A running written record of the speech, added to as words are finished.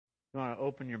You want to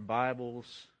open your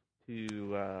Bibles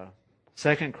to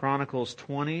 2 Chronicles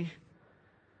 20.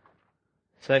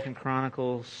 2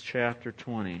 Chronicles chapter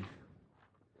 20.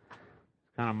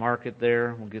 Kind of mark it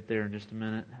there. We'll get there in just a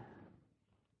minute.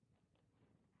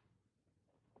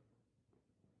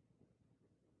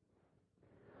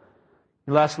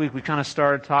 Last week we kind of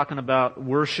started talking about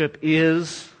worship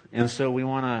is, and so we're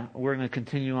going to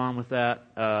continue on with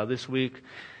that this week.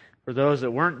 For those that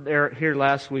weren't here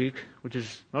last week, which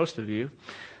is most of you,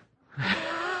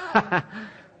 the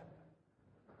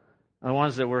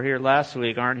ones that were here last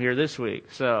week aren't here this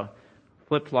week, so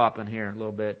flip-flopping here a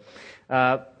little bit.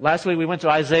 Last week we went to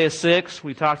Isaiah 6.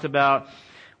 We talked about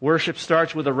worship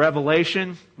starts with a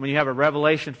revelation. When you have a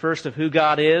revelation first of who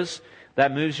God is,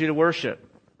 that moves you to worship.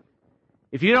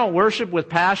 If you don't worship with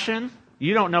passion,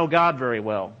 you don't know God very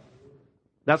well.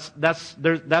 That's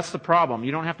the problem.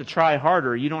 You don't have to try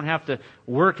harder. You don't have to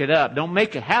work it up. Don't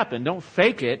make it happen. Don't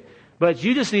fake it. But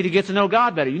you just need to get to know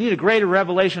God better. You need a greater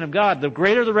revelation of God. The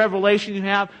greater the revelation you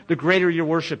have, the greater your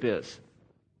worship is.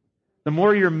 The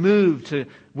more you're moved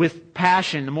with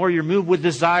passion, the more you're moved with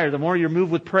desire, the more you're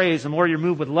moved with praise, the more you're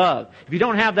moved with love. If you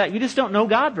don't have that, you just don't know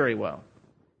God very well.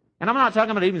 And I'm not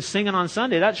talking about even singing on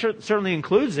Sunday. That certainly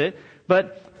includes it.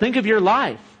 But think of your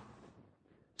life.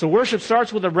 So worship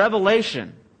starts with a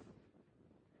revelation.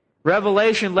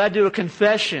 Revelation led to a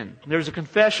confession. There's a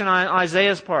confession on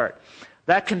Isaiah's part.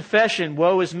 That confession,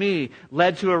 woe is me,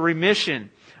 led to a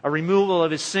remission, a removal of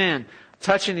his sin.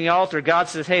 Touching the altar, God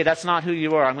says, hey, that's not who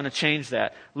you are. I'm going to change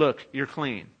that. Look, you're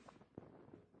clean.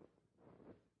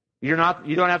 You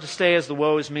don't have to stay as the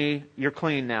woe is me. You're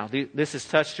clean now. This has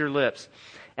touched your lips.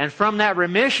 And from that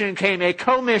remission came a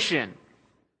commission,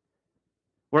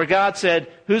 where God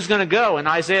said, who's going to go? And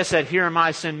Isaiah said, here am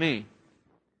I, send me.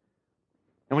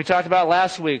 And we talked about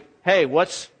last week, hey,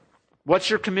 what's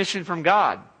your commission from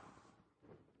God?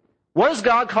 What has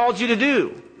God called you to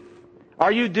do?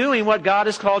 Are you doing what God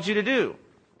has called you to do?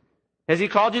 Has He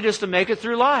called you just to make it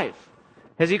through life?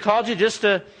 Has He called you just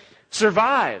to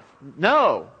survive?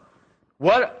 No.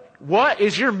 What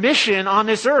is your mission on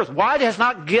this earth? Why has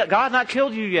God not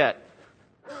killed you yet?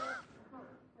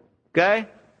 Okay?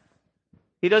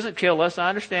 He doesn't kill us, I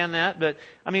understand that, but,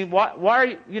 I mean, why are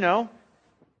you,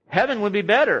 heaven would be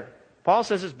better. Paul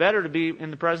says it's better to be in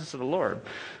the presence of the Lord.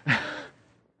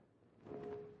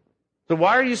 So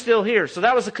why are you still here? So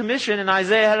that was a commission, and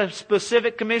Isaiah had a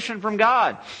specific commission from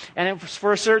God, and it was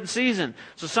for a certain season.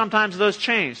 So sometimes those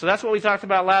change. So that's what we talked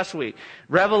about last week.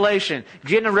 Revelation.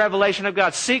 Getting a revelation of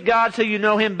God. Seek God till you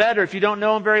know Him better. If you don't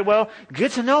know Him very well,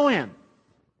 get to know Him.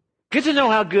 Get to know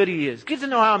how good He is. Get to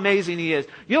know how amazing He is.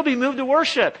 You'll be moved to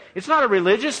worship. It's not a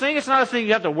religious thing. It's not a thing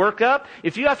you have to work up.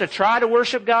 If you have to try to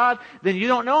worship God, then you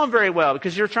don't know Him very well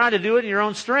because you're trying to do it in your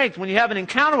own strength. When you have an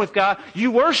encounter with God,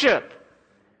 you worship.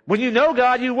 When you know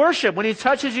God, you worship. When He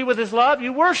touches you with His love,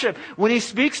 you worship. When He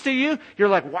speaks to you, you're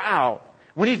like, wow.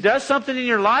 When He does something in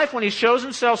your life, when He shows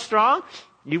Himself strong,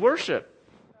 you worship.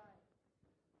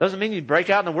 Doesn't mean you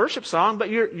break out in a worship song, but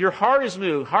your heart is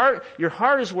moved. Your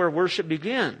heart is where worship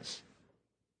begins.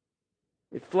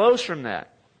 It flows from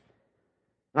that.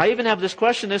 I even have this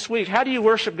question this week. How do you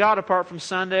worship God apart from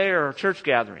Sunday or church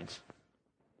gatherings?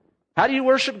 How do you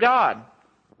worship God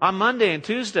on Monday and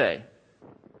Tuesday?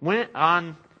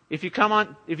 If you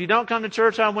don't come to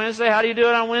church on Wednesday, how do you do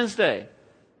it on Wednesday?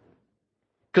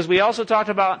 Because we also talked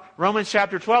about Romans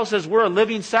chapter 12 says we're a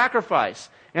living sacrifice.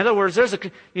 In other words,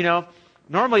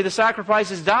 normally the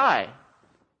sacrifices die.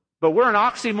 But we're an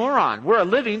oxymoron. We're a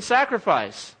living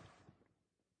sacrifice.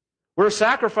 We're a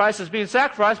sacrifice that's being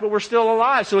sacrificed, but we're still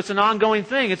alive. So it's an ongoing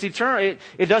thing. It's eternal.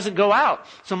 It doesn't go out.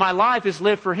 So my life is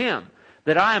lived for Him.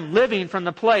 That I am living from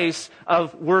the place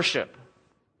of worship.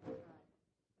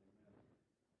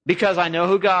 Because I know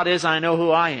who God is and I know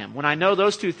who I am. When I know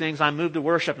those two things, I move to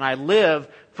worship and I live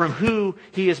from who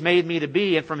He has made me to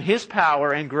be and from His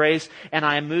power and grace, and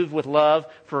I am moved with love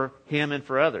for Him and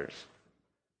for others.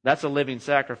 That's a living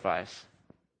sacrifice.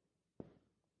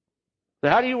 So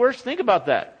how do you worship? Think about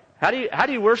that. How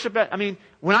do you worship? I mean,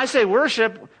 when I say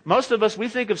worship, most of us, we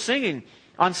think of singing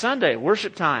on Sunday,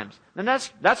 worship times. And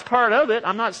that's part of it.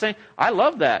 I'm not saying, I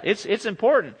love that. It's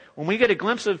important. When we get a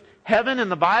glimpse of heaven in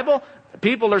the Bible,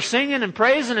 people are singing and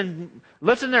praising and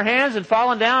lifting their hands and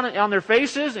falling down on their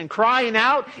faces and crying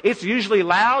out. It's usually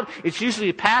loud. It's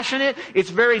usually passionate. It's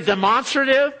very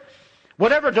demonstrative.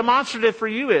 Whatever demonstrative for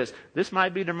you is. This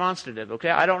might be demonstrative,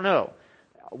 okay? I don't know.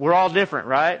 We're all different,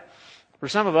 right? For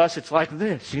some of us, it's like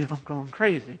this. I'm going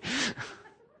crazy.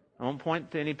 I won't point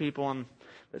to any people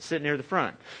that sit near the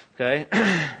front, okay?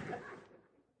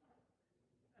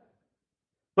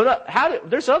 But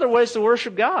there's other ways to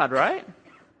worship God, right?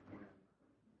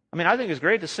 I mean, I think it's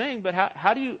great to sing, but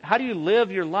how do you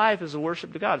live your life as a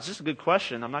worship to God? It's just a good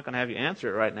question. I'm not going to have you answer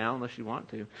it right now unless you want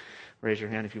to. Raise your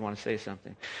hand if you want to say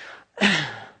something.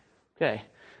 Okay.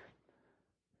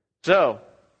 So,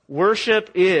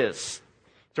 worship is.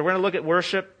 So we're going to look at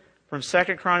worship from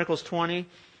 2 Chronicles 20.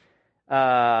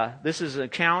 This is an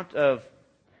account of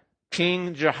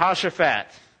King Jehoshaphat.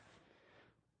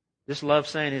 Just love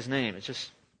saying his name. It's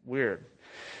just weird.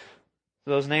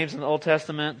 So those names in the Old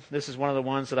Testament, this is one of the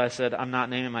ones that I said, I'm not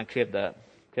naming my kid that.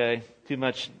 Okay? Too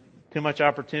much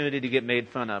opportunity to get made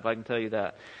fun of, I can tell you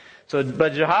that. So,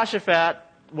 but Jehoshaphat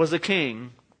was a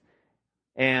king,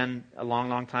 and a long,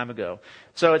 long time ago.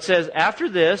 So it says, after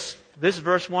this is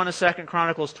verse 1 of 2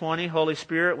 Chronicles 20, Holy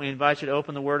Spirit, we invite you to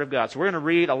open the Word of God. So we're going to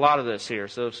read a lot of this here.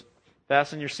 So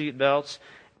fasten your seat belts.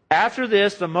 After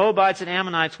this, the Moabites and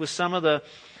Ammonites with some of the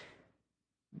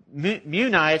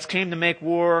Meunites came to make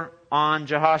war on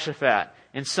Jehoshaphat.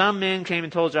 And some men came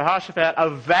and told Jehoshaphat, a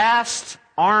vast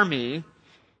army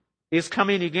is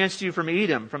coming against you from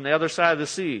Edom, from the other side of the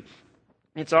sea.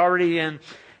 It's already in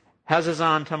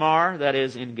Hazazon Tamar, that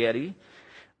is in Gedi.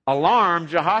 Alarmed,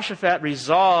 Jehoshaphat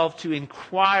resolved to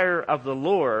inquire of the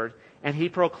Lord, and he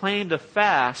proclaimed a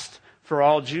fast for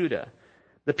all Judah.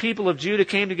 The people of Judah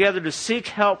came together to seek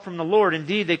help from the Lord.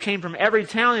 Indeed, they came from every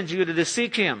town in Judah to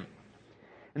seek him.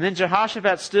 And then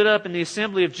Jehoshaphat stood up in the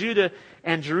assembly of Judah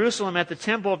and Jerusalem at the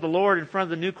temple of the Lord in front of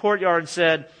the new courtyard and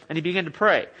said, and he began to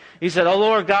pray. He said, O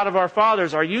Lord God of our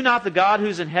fathers, are you not the God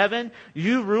who's in heaven?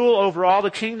 You rule over all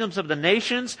the kingdoms of the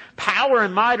nations. Power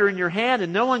and might are in your hand,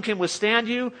 and no one can withstand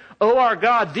you. O our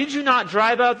God, did you not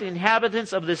drive out the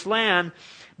inhabitants of this land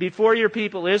before your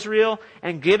people Israel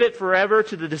and give it forever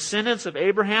to the descendants of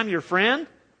Abraham, your friend?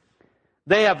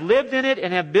 They have lived in it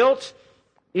and have built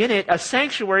in it a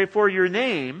sanctuary for your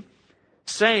name,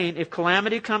 saying, if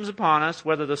calamity comes upon us,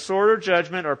 whether the sword or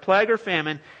judgment or plague or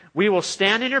famine, we will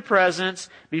stand in your presence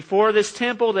before this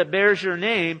temple that bears your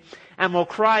name and will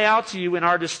cry out to you in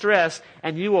our distress,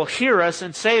 and you will hear us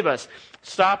and save us.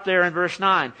 Stop there in verse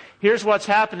 9. Here's what's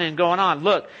happening going on.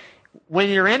 Look, when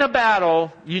you're in a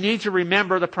battle, you need to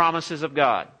remember the promises of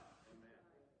God.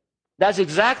 That's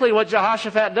exactly what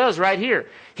Jehoshaphat does right here.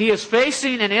 He is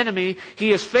facing an enemy.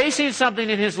 He is facing something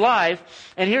in his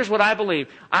life. And here's what I believe.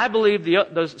 I believe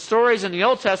the stories in the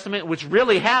Old Testament, which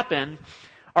really happened,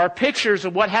 are pictures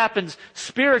of what happens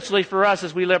spiritually for us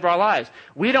as we live our lives.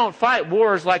 We don't fight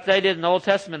wars like they did in the Old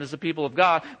Testament as the people of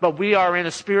God, but we are in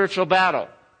a spiritual battle.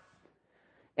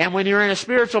 And when you're in a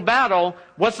spiritual battle,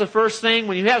 what's the first thing?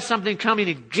 When you have something coming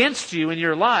against you in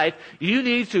your life, you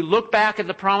need to look back at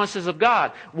the promises of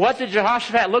God. What did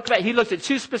Jehoshaphat look at? He looked at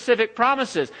two specific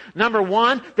promises. Number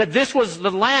one, that this was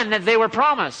the land that they were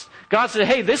promised. God said,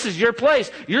 hey, this is your place.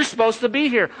 You're supposed to be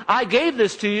here. I gave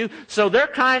this to you. So they're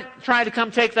trying to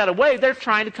come take that away. They're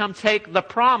trying to come take the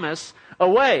promise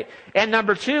away. And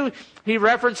number two, he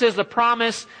references the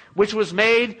promise which was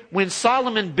made when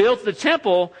Solomon built the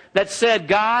temple that said,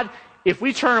 God, if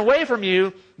we turn away from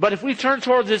you, but if we turn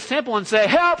towards this temple and say,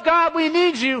 help God, we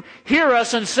need you, hear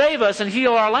us and save us and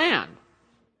heal our land.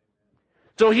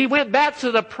 So he went back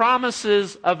to the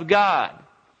promises of God.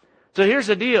 So here's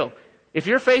the deal. If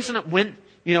you're facing it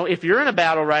if you're in a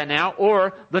battle right now,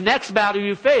 or the next battle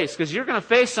you face, because you're going to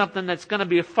face something that's going to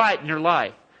be a fight in your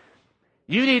life,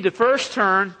 you need to first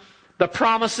turn the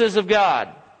promises of God.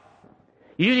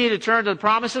 You need to turn to the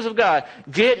promises of God.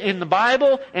 Get in the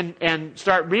Bible and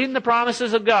start reading the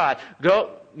promises of God.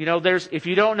 If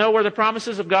you don't know where the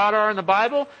promises of God are in the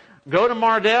Bible, go to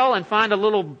Mardell and find a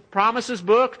little promises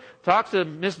book. Talk to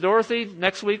Miss Dorothy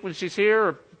next week when she's here,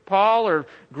 or Paul or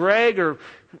Greg or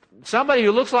somebody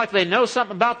who looks like they know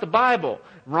something about the Bible.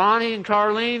 Ronnie and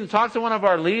Carlene, talk to one of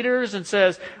our leaders and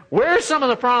says, where are some of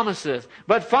the promises?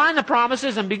 But find the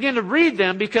promises and begin to read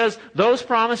them, because those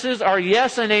promises are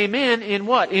yes and amen in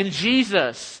what? In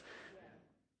Jesus.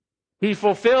 He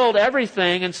fulfilled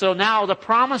everything, and so now the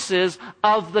promises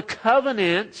of the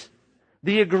covenant,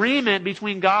 the agreement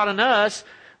between God and us,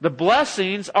 the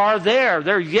blessings are there.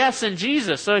 They're yes in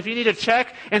Jesus. So if you need to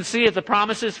check and see if the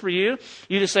promise is for you,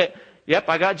 you just say, yep,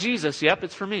 I got Jesus. Yep,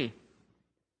 it's for me.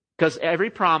 Because every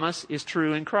promise is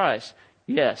true in Christ.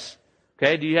 Yes.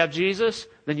 Okay, do you have Jesus?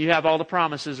 Then you have all the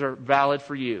promises are valid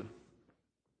for you.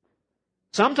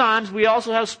 Sometimes we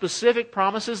also have specific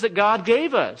promises that God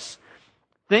gave us.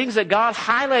 Things that God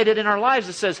highlighted in our lives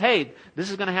that says, hey,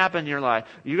 this is going to happen in your life.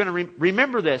 You're going to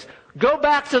remember this. Go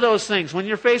back to those things. When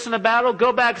you're facing a battle,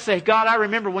 go back and say, God, I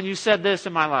remember when you said this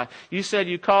in my life. You said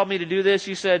you called me to do this.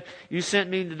 You said you sent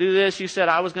me to do this. You said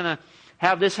I was going to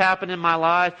have this happen in my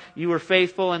life. You were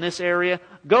faithful in this area.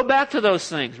 Go back to those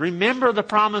things. Remember the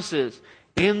promises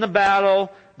in the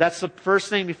battle. That's the first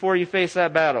thing before you face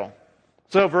that battle.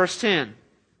 So verse 10.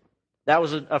 That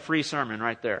was a free sermon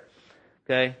right there.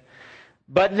 Okay?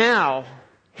 But now,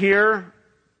 here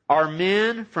are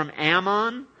men from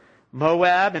Ammon,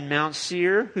 Moab, and Mount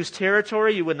Seir, whose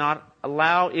territory you would not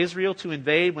allow Israel to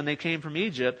invade when they came from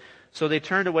Egypt. So they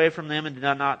turned away from them and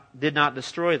did not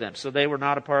destroy them. So they were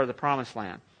not a part of the promised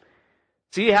land.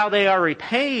 See how they are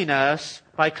repaying us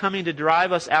by coming to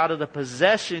drive us out of the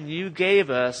possession you gave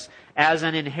us as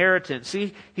an inheritance.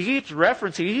 See, he keeps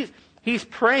referencing, he's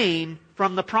praying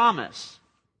from the promise.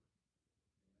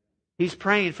 He's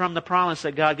praying from the promise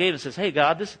that God gave us. Says, hey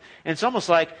God, this, and it's almost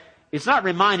like, it's not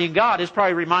reminding God, it's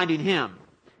probably reminding Him.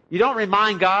 You don't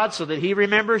remind God so that He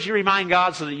remembers, you remind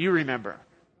God so that you remember.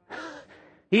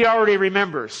 He already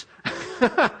remembers.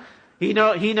 He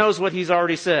knows what He's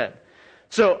already said.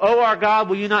 So, O our God,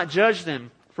 will you not judge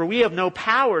them? For we have no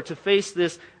power to face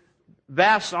this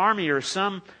vast army, or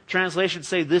some translations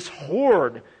say this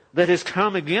horde that has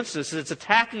come against us, that's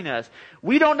attacking us.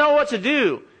 We don't know what to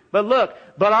do. But look,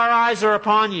 but our eyes are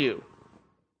upon you.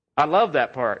 I love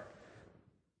that part.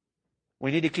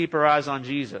 We need to keep our eyes on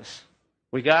Jesus.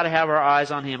 We got to have our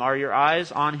eyes on Him. Are your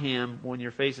eyes on Him when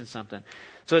you're facing something?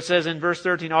 So it says in verse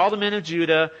 13, all the men of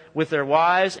Judah with their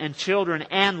wives and children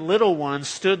and little ones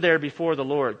stood there before the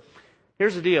Lord.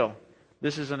 Here's the deal.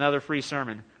 This is another free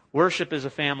sermon. Worship is a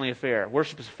family affair.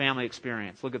 Worship is a family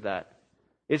experience. Look at that.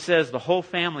 It says the whole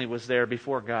family was there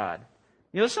before God.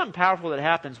 You know, there's something powerful that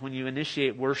happens when you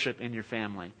initiate worship in your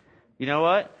family. You know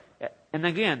what? And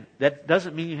again, that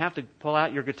doesn't mean you have to pull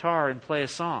out your guitar and play a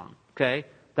song. Okay?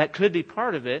 That could be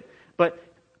part of it. But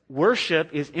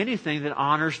worship is anything that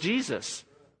honors Jesus.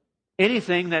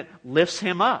 Anything that lifts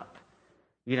Him up.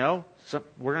 You know, so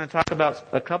we're going to talk about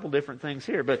a couple different things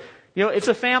here. But, you know, it's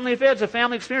a family affair. It's a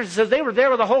family experience. It says they were there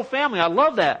with the whole family. I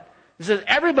love that. It says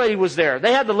everybody was there.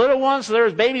 They had the little ones, so there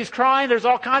was babies crying. There's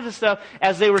all kinds of stuff.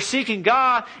 As they were seeking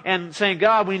God and saying,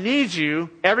 God, we need you,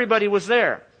 everybody was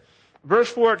there. Verse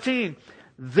 14,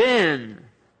 then,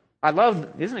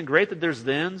 isn't it great that there's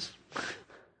thens?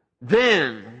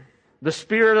 Then the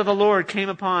Spirit of the Lord came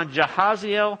upon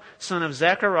Jahaziel, son of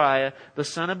Zechariah, the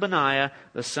son of Benaiah,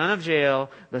 the son of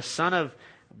Jael, the son of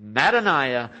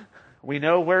Mattaniah. We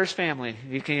know where his family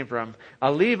he came from.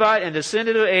 A Levite and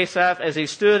descendant of Asaph as he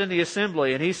stood in the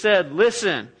assembly. And he said,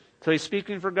 listen. So he's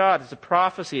speaking for God. It's a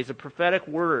prophecy. It's a prophetic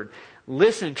word.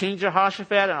 Listen, King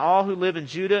Jehoshaphat and all who live in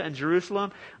Judah and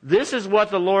Jerusalem. This is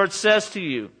what the Lord says to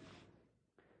you.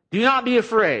 Do not be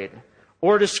afraid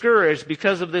or discouraged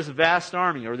because of this vast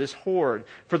army or this horde.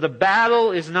 For the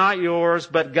battle is not yours,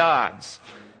 but God's.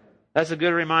 That's a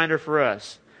good reminder for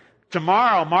us.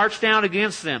 Tomorrow, march down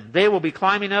against them. They will be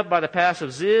climbing up by the pass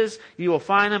of Ziz. You will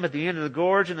find them at the end of the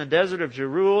gorge in the desert of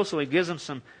Jeruel. So he gives them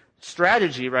some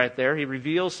strategy right there. He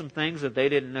reveals some things that they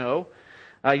didn't know.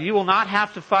 You will not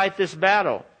have to fight this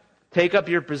battle. Take up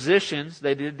your positions.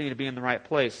 They did need to be in the right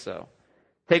place, though.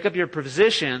 Take up your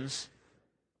positions.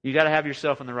 You got to have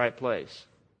yourself in the right place.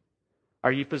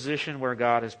 Are you positioned where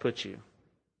God has put you?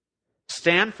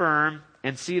 Stand firm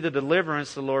and see the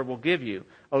deliverance the Lord will give you.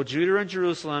 O Judah and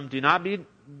Jerusalem, do not be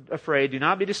afraid, do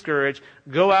not be discouraged.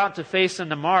 Go out to face them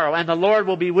tomorrow, and the Lord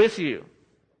will be with you.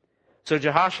 So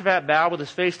Jehoshaphat bowed with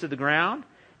his face to the ground,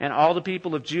 and all the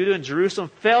people of Judah and Jerusalem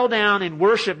fell down in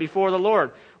worship before the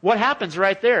Lord. What happens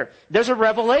right there? There's a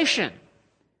revelation.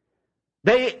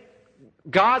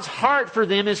 God's heart for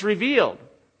them is revealed.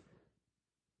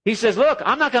 He says, look,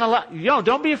 I'm not going to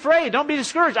don't be afraid. Don't be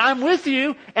discouraged. I'm with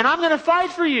you, and I'm going to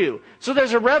fight for you. So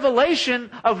there's a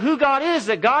revelation of who God is,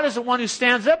 that God is the one who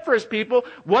stands up for His people.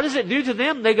 What does it do to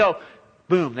them? They go,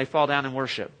 boom, they fall down and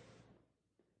worship.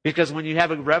 Because when you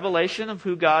have a revelation of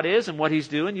who God is and what He's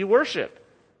doing, you worship.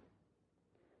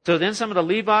 So then some of the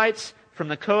Levites from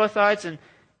the Kohathites and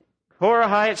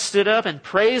Horahites stood up and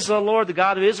praised the Lord, the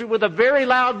God of Israel, with a very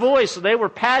loud voice. So they were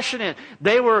passionate.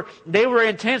 They were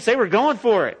intense. They were going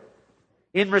for it.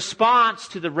 In response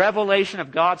to the revelation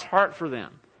of God's heart for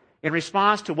them. In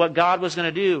response to what God was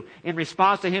going to do. In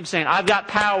response to Him saying, I've got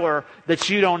power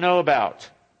that you don't know about.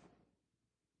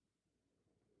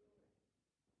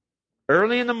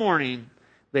 Early in the morning,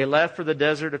 they left for the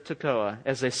desert of Tekoa.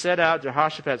 As they set out,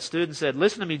 Jehoshaphat stood and said,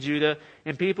 listen to me, Judah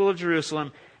and people of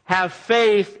Jerusalem. Have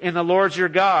faith in the Lord your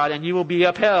God, and you will be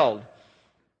upheld.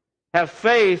 Have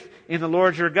faith in the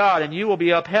Lord your God, and you will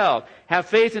be upheld. Have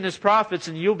faith in His prophets,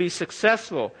 and you'll be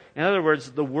successful. In other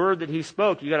words, the word that He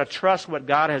spoke, you got to trust what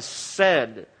God has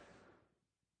said.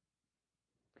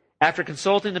 After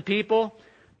consulting the people,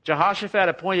 Jehoshaphat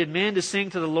appointed men to sing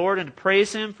to the Lord and to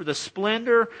praise Him for the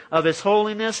splendor of His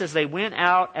holiness as they went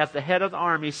out at the head of the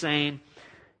army, saying,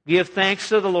 give thanks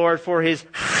to the Lord for His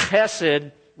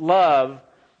chesed, love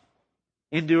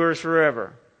endures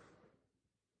forever.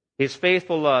 His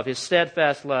faithful love, His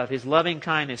steadfast love, His loving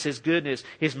kindness, His goodness,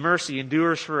 His mercy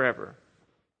endures forever.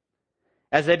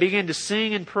 As they begin to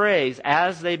sing and praise,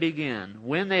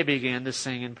 when they begin to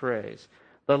sing and praise,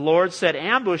 the Lord set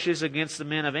ambushes against the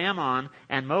men of Ammon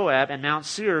and Moab and Mount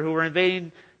Seir who were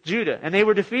invading Judah, and they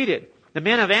were defeated. The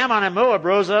men of Ammon and Moab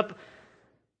rose up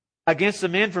against the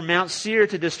men from Mount Seir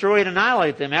to destroy and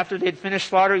annihilate them. After they'd finished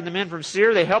slaughtering the men from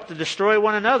Seir, they helped to destroy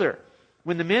one another.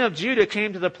 When the men of Judah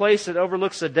came to the place that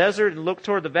overlooks the desert and looked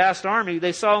toward the vast army,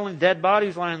 they saw only dead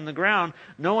bodies lying on the ground.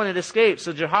 No one had escaped.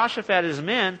 So Jehoshaphat and his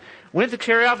men went to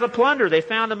carry off the plunder. They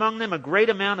found among them a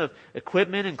great amount of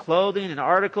equipment and clothing and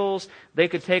articles they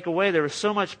could take away. There was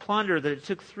so much plunder that it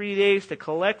took 3 days to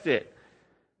collect it.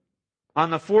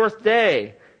 On the fourth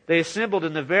day, they assembled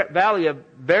in the valley of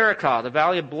Barakah, the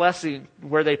valley of blessing,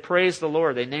 where they praised the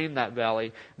Lord. They named that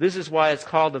valley. This is why it's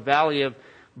called the valley of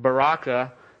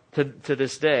Barakah to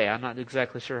this day. I'm not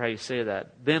exactly sure how you say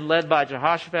that. Then, led by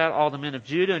Jehoshaphat, all the men of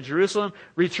Judah and Jerusalem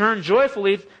returned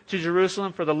joyfully to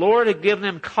Jerusalem, for the Lord had given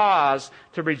them cause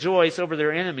to rejoice over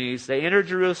their enemies. They entered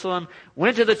Jerusalem,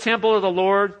 went to the temple of the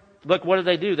Lord. Look, what did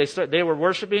they do? They were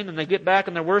worshiping, and they get back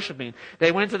and they're worshiping.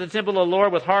 They went to the temple of the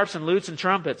Lord with harps and lutes and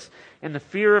trumpets. And the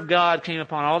fear of God came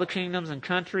upon all the kingdoms and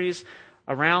countries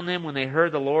around them when they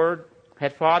heard the Lord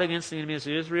had fought against the enemies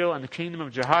of Israel, and the kingdom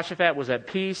of Jehoshaphat was at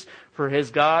peace, for his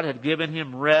God had given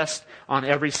him rest on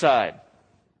every side.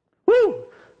 Woo!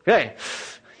 Okay.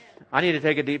 I need to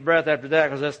take a deep breath after that,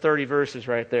 because that's 30 verses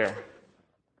right there.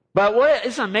 But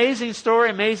it's an amazing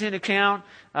story, amazing account.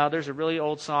 There's a really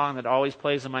old song that always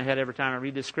plays in my head every time I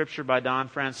read this scripture by Don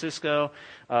Francisco.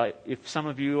 If some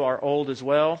of you are old as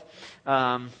well,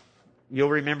 you'll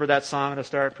remember that song to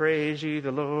start, praise ye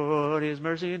the Lord, His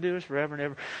mercy endures forever and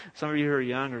ever. Some of you who are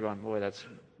young are going, boy, that's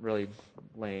really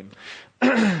lame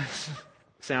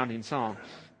sounding song.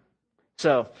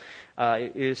 So,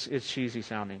 it's cheesy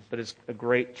sounding, but it's a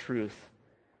great truth.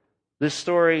 This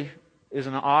story is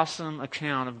an awesome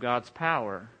account of God's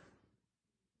power,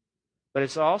 but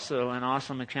it's also an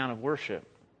awesome account of worship.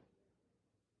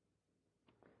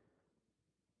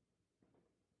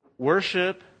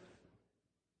 Worship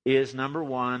is, number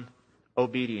one,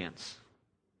 obedience.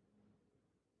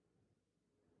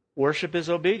 Worship is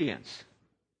obedience.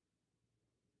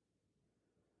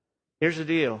 Here's the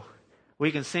deal.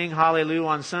 We can sing hallelujah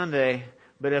on Sunday,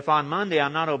 but if on Monday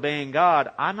I'm not obeying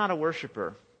God, I'm not a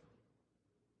worshiper.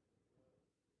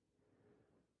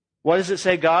 What does it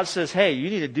say? God says, hey,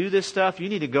 you need to do this stuff. You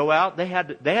need to go out. They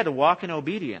had to walk in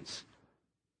obedience.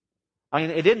 I mean,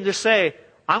 it didn't just say,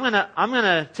 I'm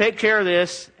gonna take care of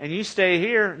this and you stay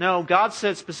here. No, God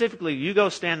said specifically, you go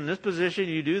stand in this position,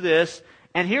 you do this.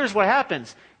 And here's what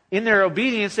happens. In their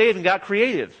obedience, they even got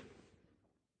creative.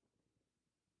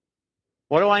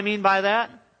 What do I mean by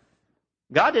that?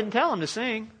 God didn't tell them to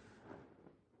sing.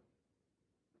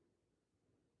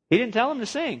 He didn't tell them to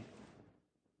sing.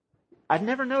 I've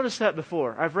never noticed that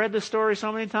before. I've read this story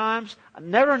so many times. I've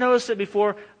never noticed it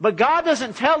before. But God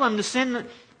doesn't tell them to send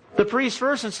the priest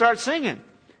first and start singing.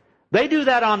 They do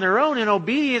that on their own in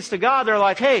obedience to God. They're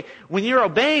like, hey, when you're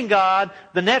obeying God,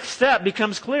 the next step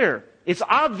becomes clear. It's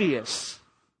obvious.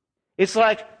 It's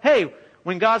like, hey,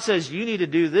 when God says you need to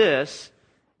do this,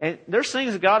 and there's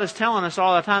things that God is telling us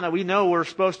all the time that we know we're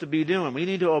supposed to be doing. We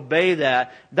need to obey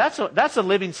that. That's a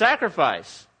living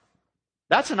sacrifice.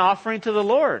 That's an offering to the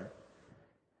Lord.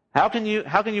 How can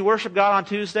you worship God on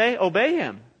Tuesday? Obey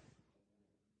Him.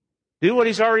 Do what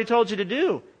He's already told you to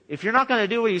do. If you're not going to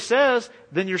do what He says,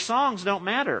 then your songs don't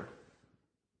matter.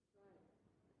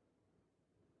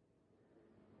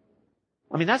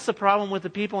 I mean, that's the problem with the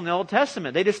people in the Old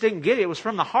Testament. They just didn't get it. It was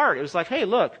from the heart. It was like, hey,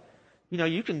 look,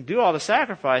 you can do all the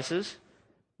sacrifices.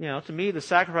 To me, the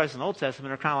sacrifices in the Old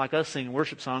Testament are kind of like us singing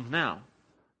worship songs now.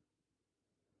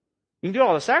 You can do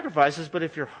all the sacrifices, but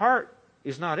if your heart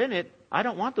is not in it, I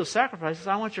don't want those sacrifices.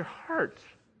 I want your heart.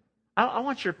 I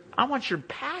want your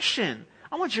passion.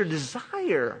 I want your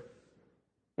desire.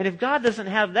 And if God doesn't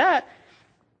have that,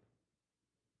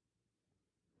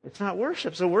 it's not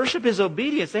worship. So worship is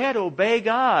obedience. They had to obey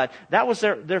God. That was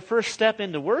their first step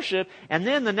into worship. And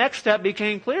then the next step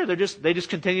became clear. They just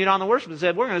continued on the worship and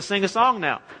said, we're going to sing a song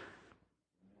now.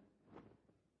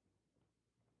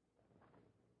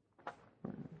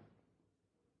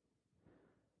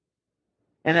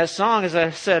 And that song, as I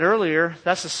said earlier,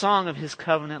 that's a song of His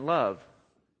covenant love.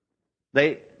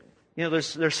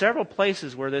 There's several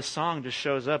places where this song just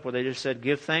shows up, where they just said,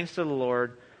 give thanks to the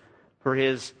Lord, for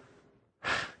His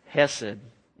hesed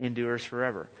endures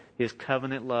forever. His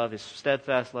covenant love, His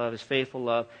steadfast love, His faithful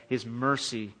love, His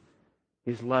mercy,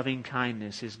 His loving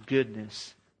kindness, His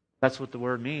goodness. That's what the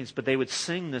word means. But they would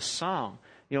sing this song.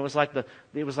 It was like the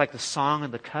song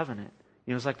of the covenant.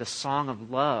 It was like the song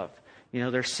of love.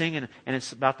 They're singing, and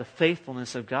it's about the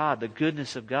faithfulness of God, the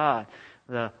goodness of God,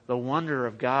 the wonder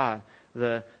of God,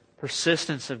 the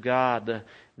persistence of God,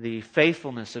 the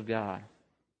faithfulness of God.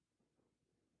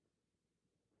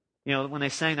 When they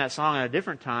sang that song at a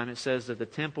different time, it says that the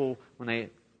temple, when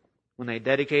they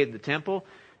dedicated the temple,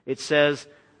 it says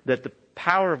that the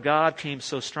power of God came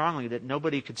so strongly that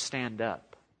nobody could stand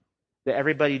up. That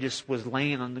everybody just was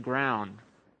laying on the ground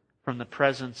from the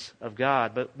presence of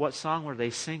God. But what song were they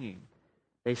singing?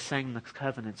 They sang the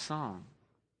covenant song.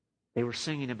 They were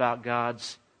singing about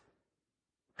God's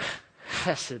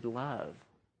chesed love.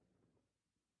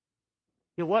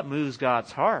 What moves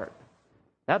God's heart?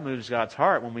 That moves God's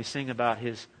heart when we sing about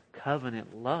His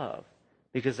covenant love,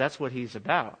 because that's what He's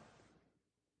about.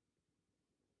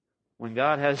 When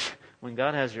God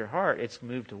has your heart, it's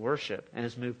moved to worship and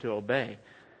it's moved to obey.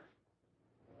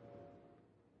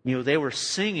 They were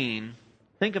singing.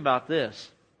 Think about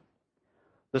this.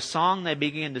 The song they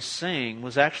began to sing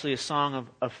was actually a song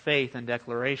of faith and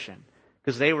declaration,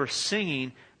 because they were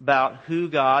singing about who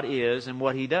God is and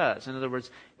what He does. In other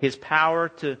words, His power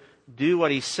to do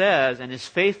what He says and His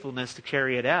faithfulness to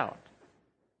carry it out.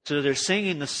 So they're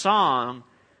singing the song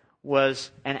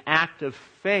was an act of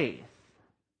faith.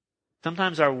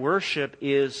 Sometimes our worship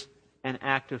is an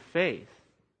act of faith.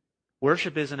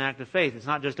 Worship is an act of faith. It's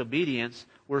not just obedience.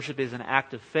 Worship is an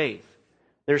act of faith.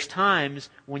 There's times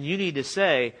when you need to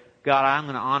say, God, I'm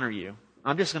going to honor You.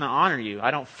 I'm just going to honor You. I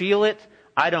don't feel it.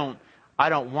 I don't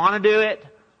want to do it.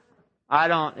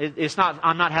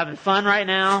 I'm not having fun right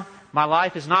now. My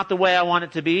life is not the way I want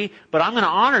it to be, but I'm going to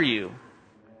honor You.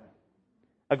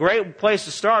 A great place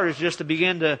to start is just to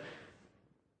begin to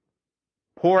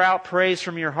pour out praise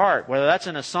from your heart, whether that's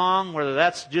in a song, whether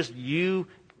that's just you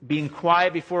being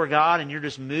quiet before God and you're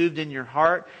just moved in your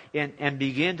heart, and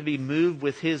begin to be moved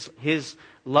with His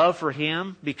love for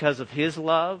Him because of His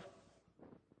love.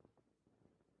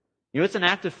 It's an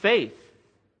act of faith.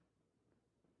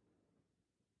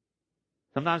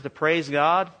 Sometimes to praise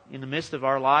God in the midst of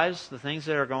our lives, the things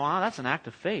that are going on, that's an act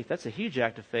of faith. That's a huge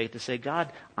act of faith to say,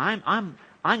 God, I'm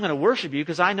going to worship You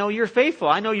because I know You're faithful.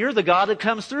 I know You're the God that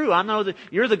comes through. I know that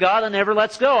You're the God that never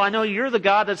lets go. I know You're the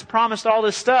God that's promised all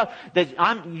this stuff.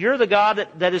 You're the God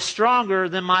that is stronger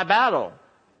than my battle.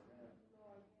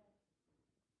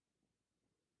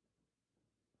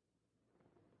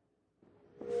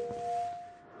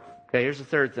 Okay, here's the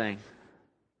third thing.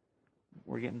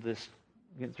 We're getting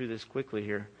through this quickly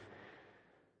here.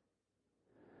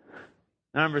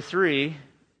 Number 3,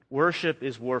 worship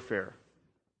is warfare.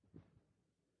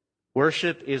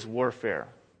 Worship is warfare.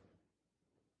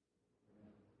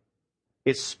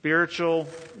 It's spiritual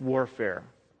warfare.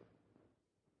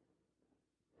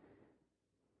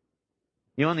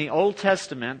 In the Old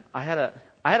Testament, I had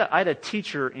a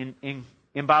teacher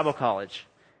in Bible college.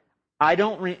 I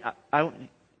didn't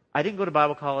go to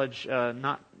Bible college.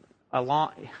 I'm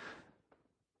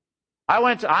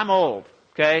old.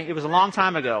 Okay, it was a long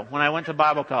time ago when I went to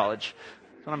Bible college.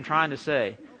 That's what I'm trying to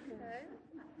say.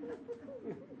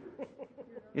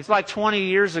 It's like 20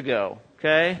 years ago.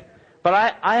 Okay, but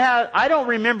I don't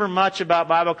remember much about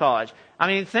Bible college. I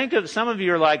mean, think of, some of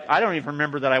you are like, I don't even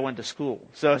remember that I went to school.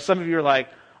 So some of you are like,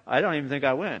 I don't even think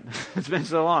I went. It's been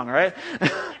so long, right?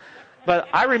 But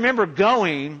I remember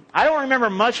going. I don't remember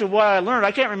much of what I learned.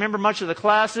 I can't remember much of the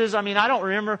classes. I mean, I don't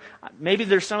remember. Maybe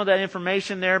there's some of that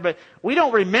information there, but we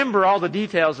don't remember all the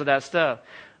details of that stuff.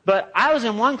 But I was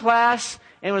in one class,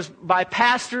 and it was by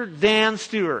Pastor Dan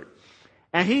Stewart.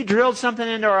 And he drilled something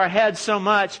into our heads so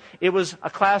much, it was a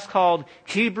class called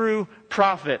Hebrew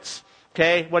Prophets.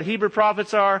 Okay? What Hebrew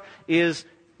Prophets are is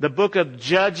the book of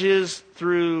Judges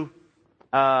through,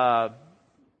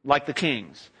 like the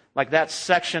Kings. Like that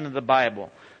section of the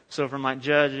Bible. So from like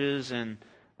Judges and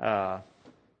 1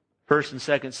 and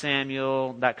 2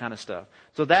 Samuel, that kind of stuff.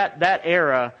 So that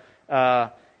era,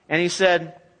 and he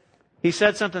said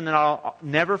something that I'll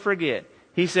never forget.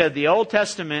 He said the Old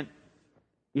Testament,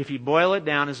 if you boil it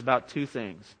down, is about 2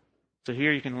 things. So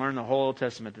here you can learn the whole Old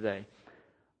Testament today.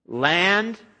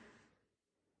 Land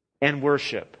and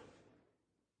worship.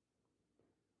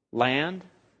 Land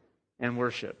and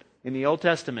worship. In the Old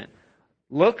Testament,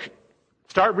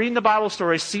 start reading the Bible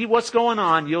stories, see what's going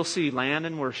on. You'll see land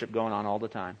and worship going on all the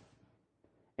time.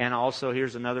 And also,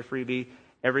 here's another freebie.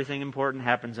 Everything important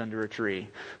happens under a tree.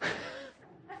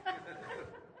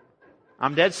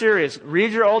 I'm dead serious.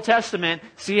 Read your Old Testament.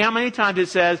 See how many times it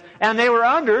says, and they were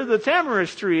under the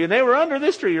tamarisk tree, and they were under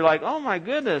this tree. You're like, oh my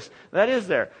goodness, that is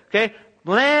there. Okay?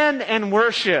 Land and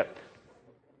worship.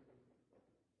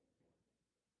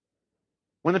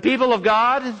 When the people of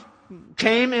God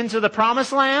came into the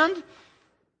promised land,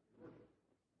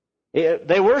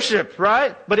 they worshiped,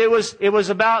 right? But it was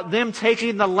about them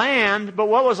taking the land. But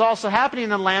what was also happening in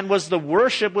the land was the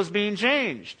worship was being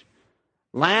changed.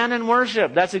 Land and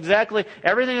worship. That's exactly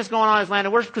everything that's going on is land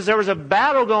and worship, because there was a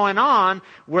battle going on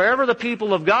wherever the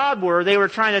people of God were. They were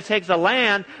trying to take the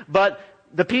land, but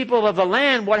the people of the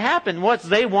land, what happened was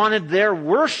they wanted their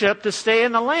worship to stay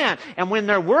in the land. And when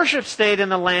their worship stayed in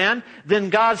the land, then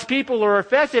God's people were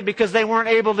affected because they weren't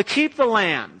able to keep the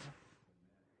land.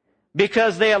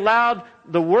 Because they allowed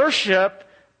the worship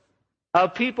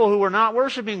of people who were not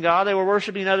worshiping God. They were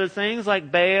worshiping other things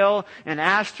like Baal and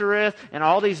Ashtoreth and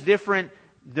all these different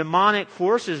demonic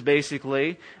forces,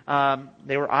 basically.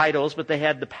 They were idols, but they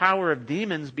had the power of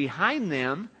demons behind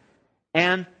them.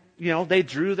 And, they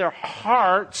drew their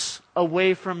hearts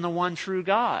away from the one true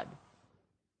God.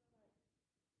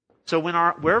 So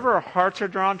wherever our hearts are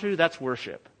drawn to, that's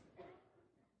worship.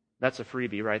 That's a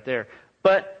freebie right there.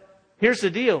 But here's the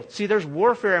deal. See, there's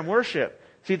warfare in worship.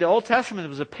 See, the Old Testament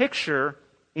was a picture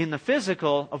in the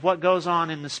physical of what goes on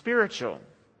in the spiritual.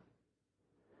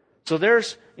 So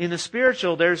in the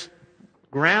spiritual, there's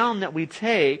ground that we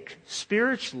take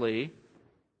spiritually.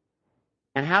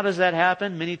 And how does that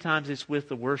happen? Many times it's with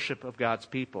the worship of God's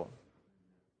people.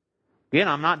 Again,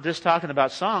 I'm not just talking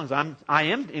about songs. I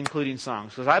am including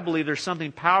songs, because I believe there's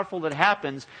something powerful that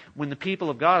happens when the people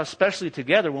of God, especially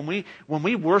together, when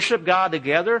we worship God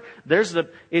together,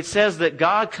 it says that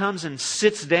God comes and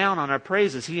sits down on our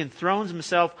praises. He enthrones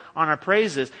Himself on our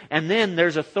praises. And then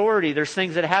there's authority. There's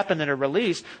things that happen that are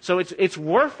released. So it's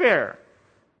warfare.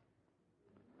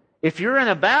 If you're in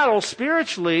a battle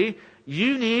spiritually,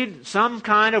 you need some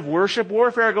kind of worship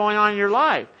warfare going on in your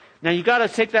life. Now, you've got to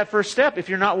take that first step. If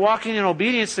you're not walking in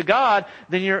obedience to God,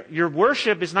 then your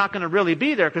worship is not going to really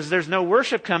be there, because there's no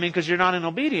worship coming because you're not in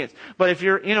obedience. But if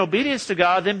you're in obedience to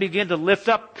God, then begin to lift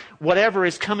up whatever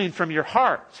is coming from your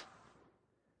heart.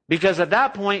 Because at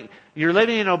that point, you're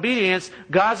living in obedience.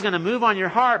 God's going to move on your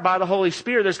heart by the Holy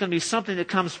Spirit. There's going to be something that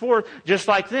comes forth just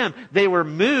like them. They were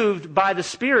moved by the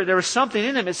Spirit. There was something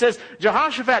in them. It says,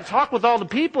 Jehoshaphat talked with all the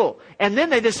people, and then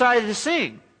they decided to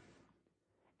sing.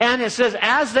 And it says,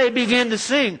 as they begin to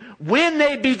sing, when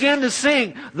they begin to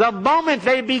sing, the moment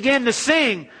they begin to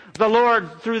sing, the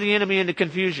Lord threw the enemy into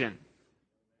confusion.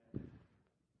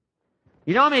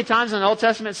 You know how many times in the Old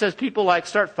Testament it says people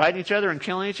start fighting each other and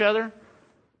killing each other?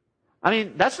 I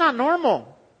mean, that's not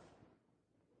normal.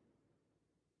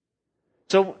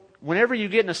 So whenever you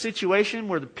get in a situation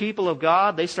where the people of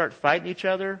God, they start fighting each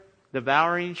other,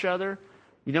 devouring each other,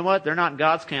 you know what? They're not in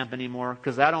God's camp anymore,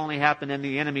 because that only happened in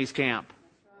the enemy's camp.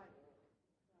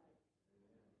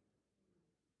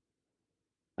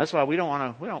 That's why we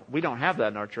don't have that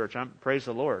in our church. Praise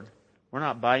the Lord. We're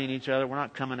not biting each other. We're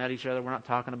not coming at each other. We're not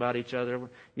talking about each other.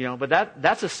 But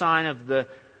that's a sign of the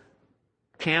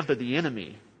camp of the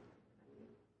enemy.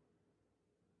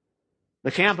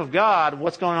 The camp of God,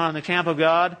 what's going on in the camp of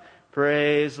God?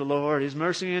 Praise the Lord. His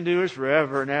mercy endures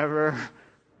forever and ever.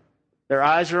 Their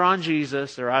eyes are on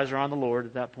Jesus. Their eyes are on the Lord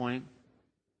at that point.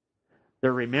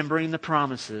 They're remembering the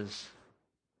promises.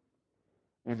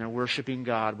 And they're worshiping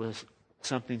God with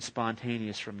something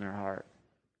spontaneous from their heart.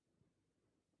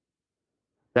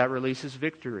 That releases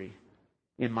victory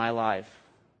in my life.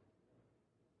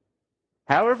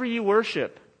 However you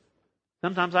worship.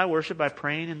 Sometimes I worship by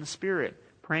praying in the Spirit,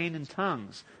 praying in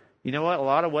tongues. You know what? A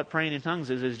lot of what praying in tongues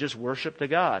is just worship to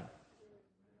God.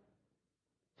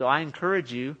 So I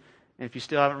encourage you, and if you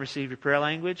still haven't received your prayer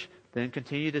language, then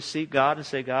continue to seek God and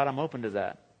say, God, I'm open to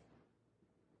that.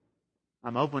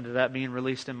 I'm open to that being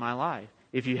released in my life.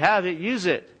 If you have it, use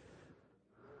it.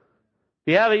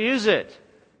 If you have it, use it.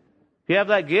 If you have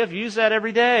that gift, use that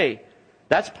every day.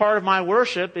 That's part of my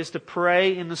worship, is to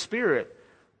pray in the Spirit.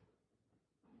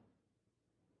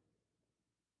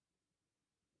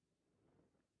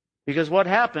 Because what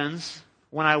happens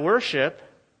when I worship,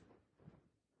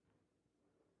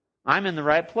 I'm in the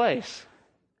right place.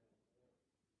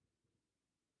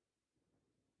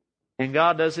 And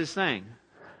God does His thing.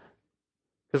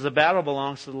 Because the battle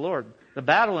belongs to the Lord. The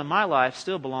battle in my life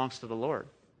still belongs to the Lord.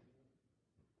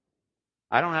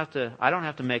 I don't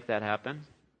have to make that happen.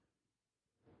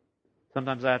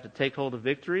 Sometimes I have to take hold of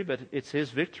victory, but it's His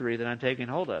victory that I'm taking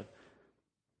hold of.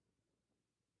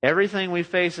 Everything we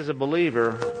face as a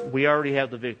believer, we already have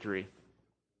the victory.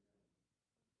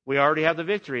 We already have the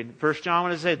victory. 1 John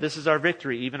 1 says, this is our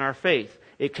victory, even our faith.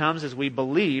 It comes as we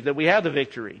believe that we have the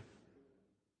victory.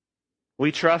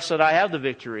 We trust that I have the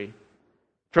victory.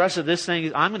 Trust that this thing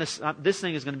is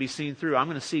going to be seen through. I'm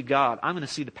going to see God. I'm going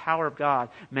to see the power of God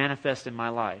manifest in my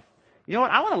life. You know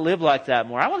what? I want to live like that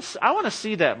more. I want to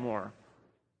see that more.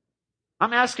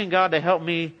 I'm asking God to help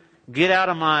me get out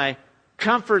of my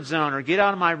comfort zone or get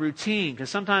out of my routine, because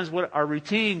sometimes what our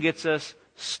routine gets us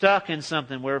stuck in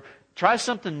something where try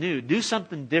something new, do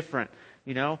something different,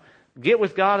 get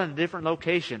with God in a different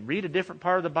location, read a different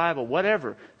part of the Bible,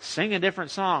 whatever, sing a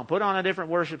different song, put on a different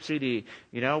worship CD,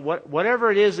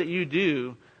 whatever it is that you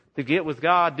do to get with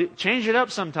God, change it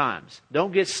up sometimes.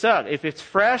 Don't get stuck. If it's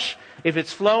fresh, if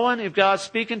it's flowing, if God's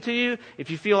speaking to you, if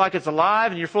you feel like it's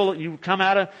alive and you come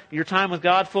out of your time with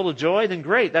God full of joy, then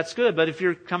great, that's good. But if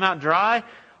you come out dry,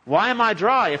 why am I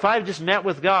dry? If I've just met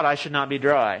with God, I should not be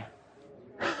dry.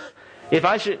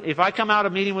 If I come out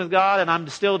of meeting with God and I'm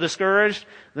still discouraged,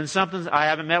 then I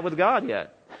haven't met with God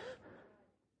yet.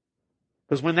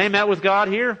 Because when they met with God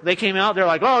here, they came out, they're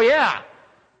like, oh yeah,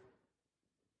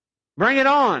 bring it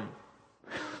on.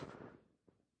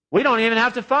 We don't even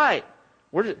have to fight.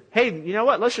 Hey, you know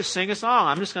what? Let's just sing a song.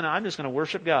 I'm just gonna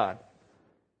worship God.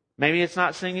 Maybe it's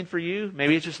not singing for you.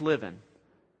 Maybe it's just living.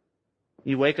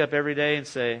 You wake up every day and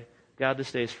say, God,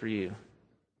 this day's for you.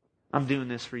 I'm doing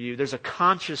this for you. There's a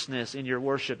consciousness in your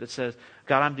worship that says,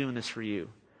 God, I'm doing this for you.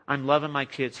 I'm loving my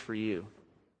kids for you.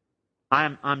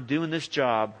 I'm doing this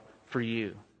job for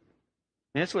you.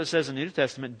 And that's what it says in the New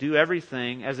Testament. Do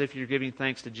everything as if you're giving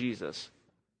thanks to Jesus.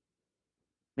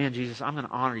 Man, Jesus, I'm going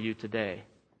to honor you today.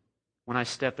 When I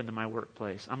step into my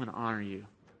workplace, I'm going to honor you.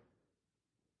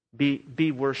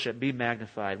 Be worshiped, be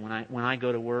magnified. When I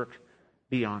go to work,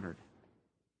 be honored.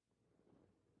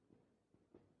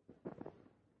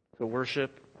 So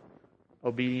worship,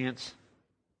 obedience,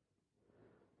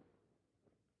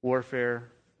 warfare,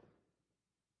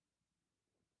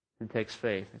 and takes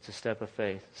faith. It's a step of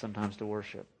faith sometimes to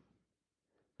worship.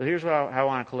 So here's how I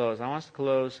want to close. I want us to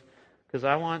close because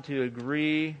I want to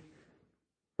agree.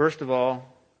 First of all,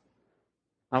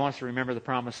 I want us to remember the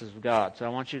promises of God. So I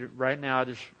want you to right now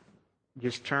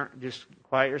just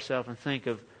quiet yourself and think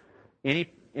of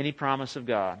any promise of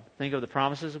God. Think of the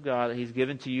promises of God that He's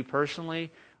given to you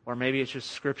personally, or maybe it's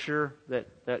just Scripture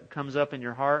that comes up in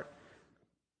your heart.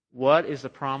 What is the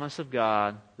promise of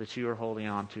God that you are holding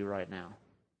on to right now?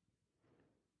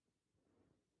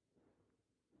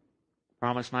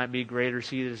 Promise might be, greater is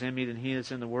He that is in me than he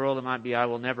that's in the world. It might be, I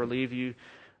will never leave you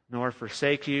nor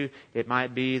forsake you. It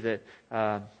might be that,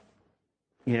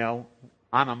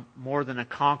 I'm more than a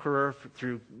conqueror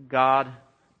through God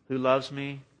who loves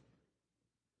me.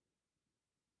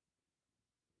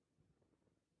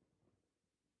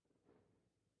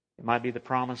 It might be the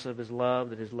promise of His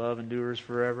love, that His love endures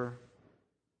forever.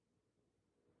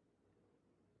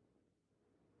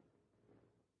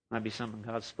 It might be something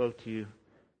God spoke to you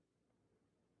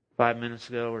 5 minutes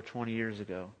ago or 20 years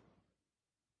ago.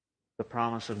 The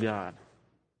promise of God.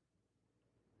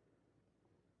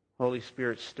 Holy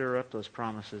Spirit, stir up those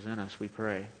promises in us, we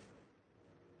pray.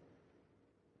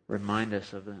 Remind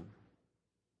us of them.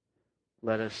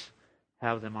 Let us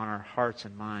have them on our hearts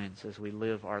and minds as we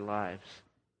live our lives.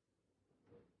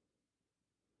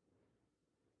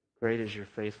 Great is your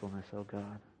faithfulness, O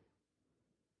God.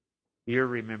 You're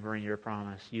remembering your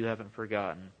promise. You haven't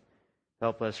forgotten.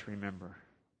 Help us remember.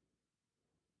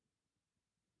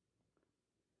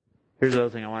 Here's the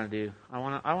other thing I want to do. I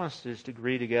want us to just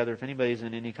agree together. If anybody's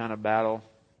in any kind of battle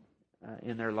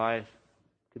in their life,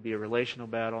 it could be a relational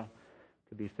battle, it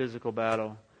could be a physical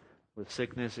battle with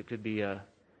sickness, it could be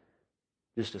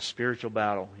just a spiritual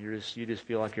battle. You just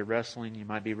feel like you're wrestling. You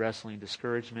might be wrestling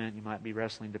discouragement. You might be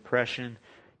wrestling depression.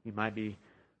 You might be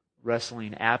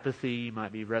wrestling apathy. You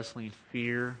might be wrestling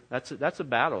fear. That's a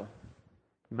battle.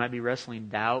 You might be wrestling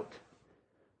doubt.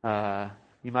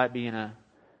 You might be in a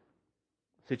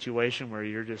situation where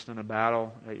you're just in a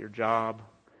battle at your job.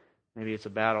 Maybe it's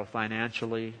a battle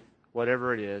financially.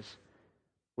 Whatever it is,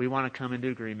 we want to come into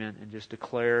agreement and just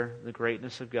declare the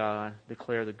greatness of God,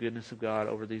 declare the goodness of God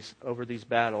over these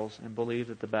battles, and believe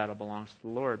that the battle belongs to the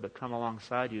Lord, but come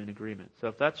alongside you in agreement. So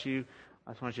if that's you,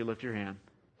 I just want you to lift your hand.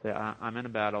 Say, I'm in a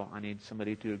battle. I need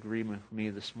somebody to agree with me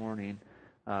this morning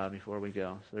before we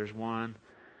go. So there's one.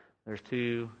 There's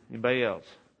two. Anybody else?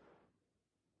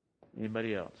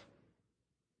 Anybody else?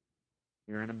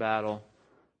 You're in a battle.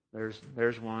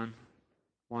 There's one.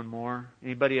 One more.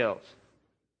 Anybody else?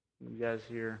 You guys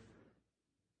here?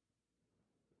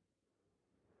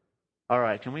 All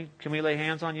right. Can we lay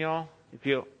hands on y'all? If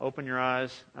you open your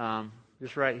eyes,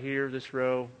 just right here, this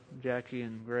row, Jackie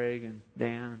and Greg and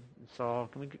Dan and Saul.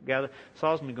 Can we gather?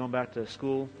 Saul's been going back to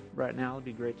school right now. It'd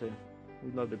be great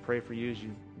we'd love to pray for you as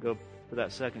you go for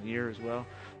that second year as well.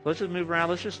 So let's just move around.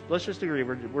 Let's just agree.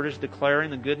 We're just declaring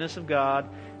the goodness of God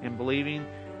and believing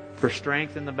for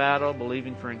strength in the battle,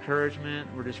 believing for encouragement.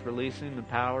 We're just releasing the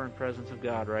power and presence of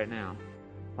God right now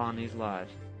upon these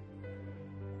lives.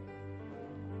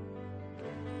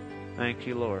 Thank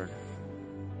you, Lord.